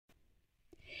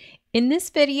In this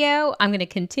video, I'm going to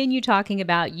continue talking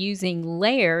about using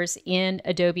layers in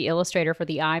Adobe Illustrator for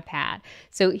the iPad.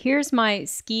 So here's my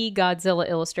Ski Godzilla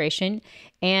illustration,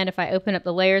 and if I open up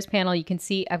the layers panel, you can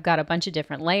see I've got a bunch of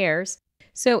different layers.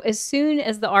 So as soon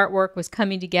as the artwork was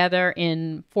coming together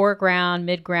in foreground,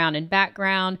 midground, and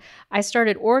background, I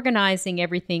started organizing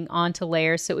everything onto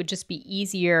layers so it would just be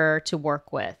easier to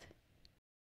work with.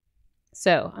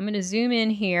 So I'm going to zoom in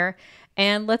here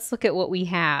and let's look at what we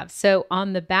have. So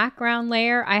on the background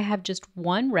layer, I have just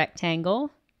one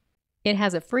rectangle. It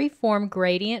has a free-form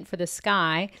gradient for the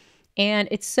sky, and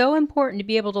it's so important to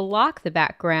be able to lock the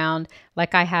background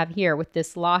like I have here with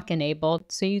this lock enabled,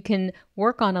 so you can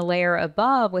work on a layer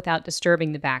above without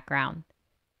disturbing the background.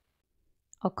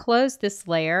 I'll close this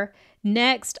layer.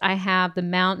 Next, I have the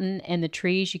mountain and the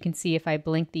trees. You can see if I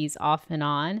blink these off and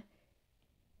on.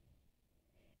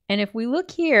 And if we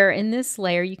look here in this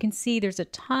layer, you can see there's a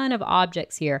ton of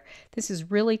objects here. This is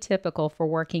really typical for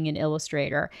working in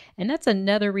Illustrator. And that's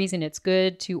another reason it's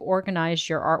good to organize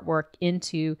your artwork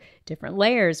into different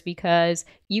layers, because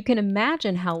you can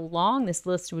imagine how long this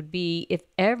list would be if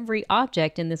every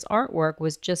object in this artwork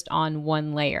was just on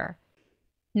one layer.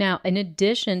 Now, in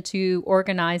addition to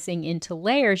organizing into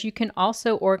layers, you can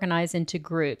also organize into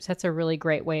groups. That's a really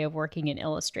great way of working in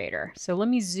Illustrator. So let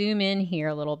me zoom in here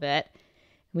a little bit.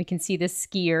 We can see this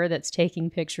skier that's taking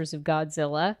pictures of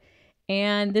Godzilla,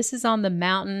 and this is on the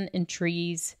mountain and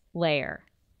trees layer.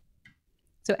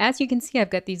 So as you can see, I've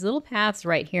got these little paths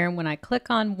right here, and when I click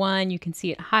on one, you can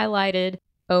see it highlighted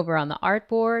over on the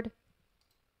artboard.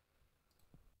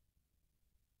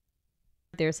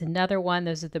 There's another one.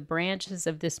 Those are the branches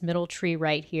of this middle tree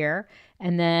right here,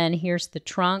 and then here's the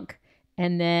trunk,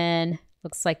 and then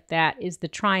looks like that is the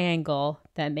triangle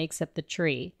that makes up the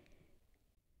tree.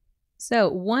 So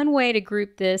one way to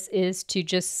group this is to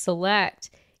just select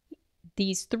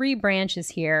these three branches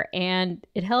here, and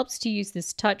it helps to use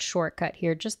this touch shortcut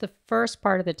here, just the first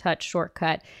part of the touch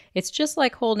shortcut. It's just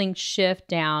like holding shift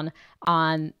down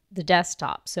on the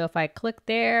desktop. So if I click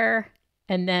there,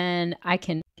 and then I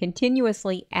can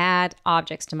continuously add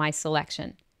objects to my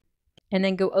selection. And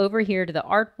then go over here to the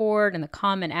artboard and the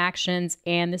common actions,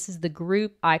 and this is the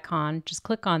group icon. Just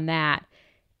click on that.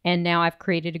 And now I've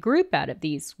created a group out of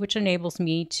these, which enables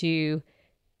me to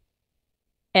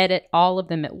edit all of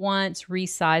them at once,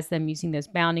 resize them using those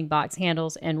bounding box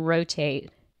handles, and rotate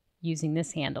using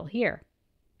this handle here.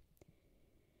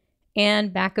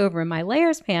 And back over in my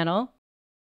layers panel,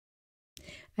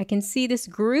 I can see this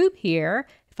group here.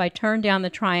 If I turn down the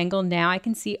triangle, now I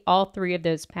can see all three of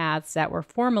those paths that were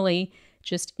formerly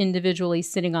just individually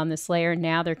sitting on this layer.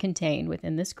 Now they're contained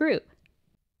within this group.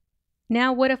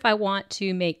 Now, what if I want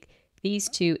to make these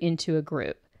two into a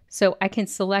group? So I can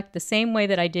select the same way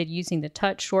that I did using the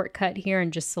touch shortcut here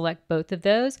and just select both of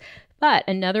those. But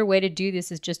another way to do this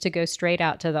is just to go straight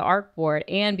out to the artboard.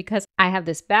 And because I have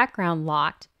this background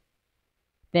locked,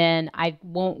 then I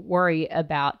won't worry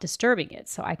about disturbing it.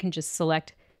 So I can just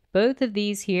select both of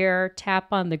these here,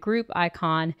 tap on the group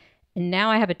icon, and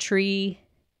now I have a tree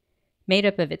made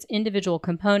up of its individual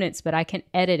components, but I can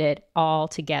edit it all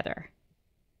together.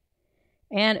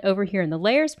 And over here in the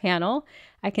layers panel,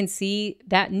 I can see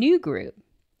that new group.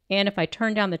 And if I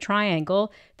turn down the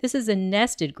triangle, this is a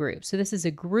nested group. So this is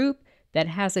a group that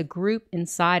has a group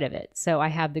inside of it. So I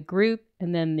have the group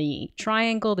and then the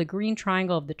triangle, the green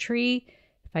triangle of the tree.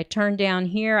 If I turn down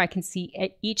here, I can see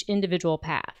each individual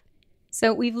path.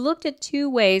 So we've looked at two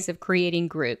ways of creating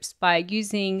groups, by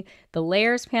using the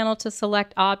layers panel to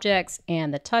select objects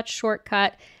and the touch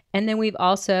shortcut. And then we've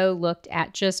also looked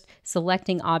at just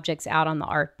selecting objects out on the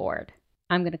artboard.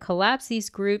 I'm going to collapse these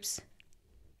groups.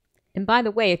 And by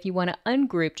the way, if you want to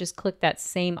ungroup, just click that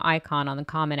same icon on the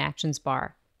Common Actions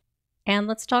bar. And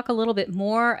let's talk a little bit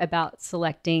more about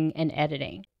selecting and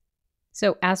editing.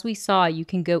 So as we saw, you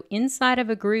can go inside of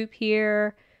a group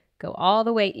here, go all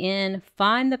the way in,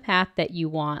 find the path that you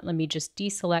want. Let me just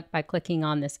deselect by clicking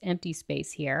on this empty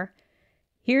space here.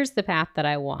 Here's the path that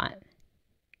I want.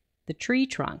 The tree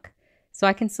trunk. So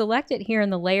I can select it here in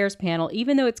the layers panel,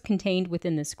 even though it's contained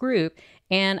within this group,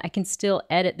 and I can still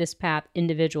edit this path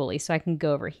individually. So I can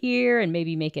go over here and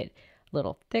maybe make it a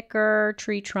little thicker,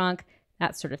 tree trunk,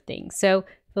 that sort of thing. So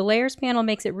the layers panel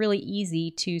makes it really easy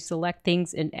to select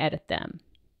things and edit them.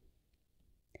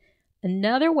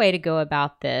 Another way to go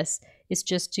about this is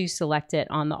just to select it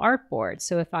on the artboard.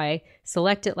 So if I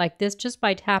select it like this, just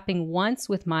by tapping once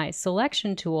with my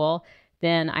selection tool,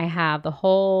 then I have the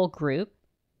whole group.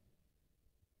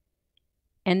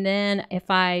 And then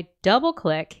if I double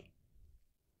click,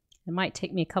 it might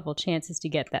take me a couple chances to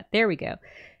get that. There we go.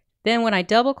 Then when I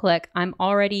double click, I'm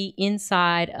already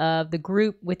inside of the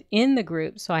group within the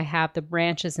group. So I have the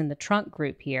branches in the trunk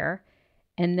group here.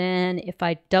 And then if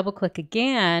I double click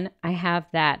again, I have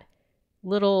that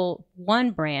little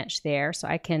one branch there, so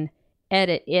I can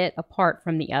edit it apart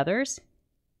from the others.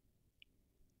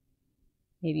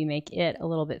 Maybe make it a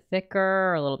little bit thicker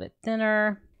or a little bit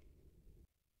thinner.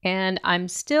 And I'm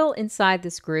still inside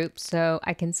this group, so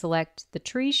I can select the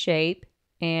tree shape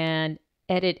and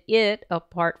edit it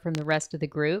apart from the rest of the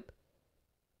group.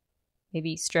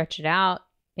 Maybe stretch it out,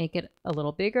 make it a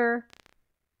little bigger.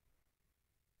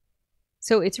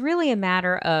 So it's really a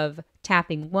matter of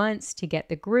tapping once to get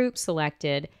the group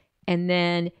selected and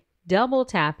then double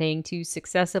tapping to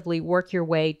successively work your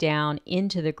way down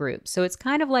into the group. So it's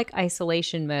kind of like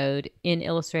isolation mode in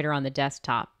Illustrator on the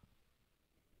desktop.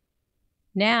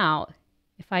 Now,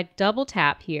 if I double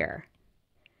tap here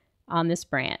on this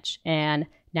branch, and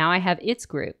now I have its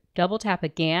group, double tap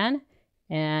again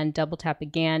and double tap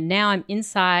again. Now I'm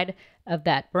inside of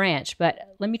that branch,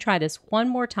 but let me try this one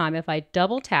more time. If I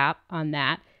double tap on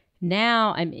that,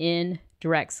 now I'm in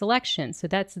direct selection. So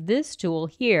that's this tool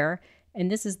here,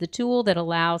 and this is the tool that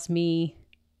allows me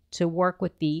to work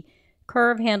with the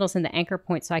curve handles and the anchor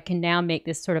point, so I can now make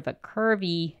this sort of a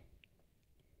curvy,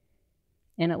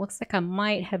 and it looks like I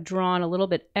might have drawn a little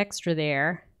bit extra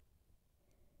there.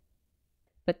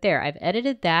 But there, I've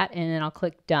edited that, and then I'll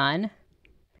click Done.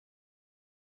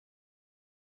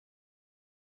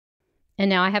 And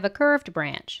now I have a curved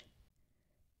branch.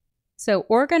 So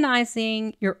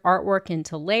organizing your artwork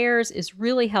into layers is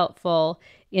really helpful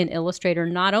in Illustrator,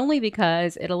 not only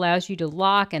because it allows you to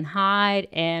lock and hide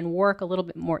and work a little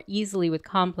bit more easily with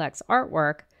complex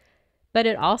artwork, but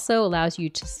it also allows you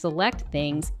to select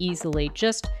things easily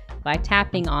just by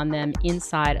tapping on them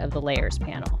inside of the Layers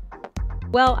panel.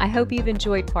 Well, I hope you've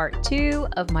enjoyed part 2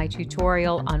 of my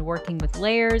tutorial on working with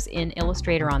layers in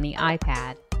Illustrator on the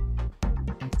iPad.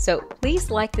 So please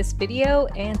like this video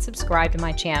and subscribe to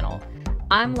my channel.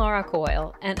 I'm Laura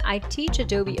Coyle, and I teach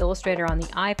Adobe Illustrator on the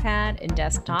iPad and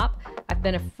desktop. I've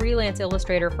been a freelance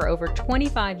illustrator for over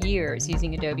 25 years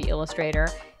using Adobe Illustrator,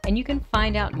 and you can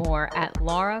find out more at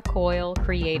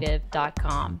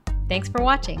lauracoylecreative.com. Thanks for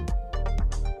watching.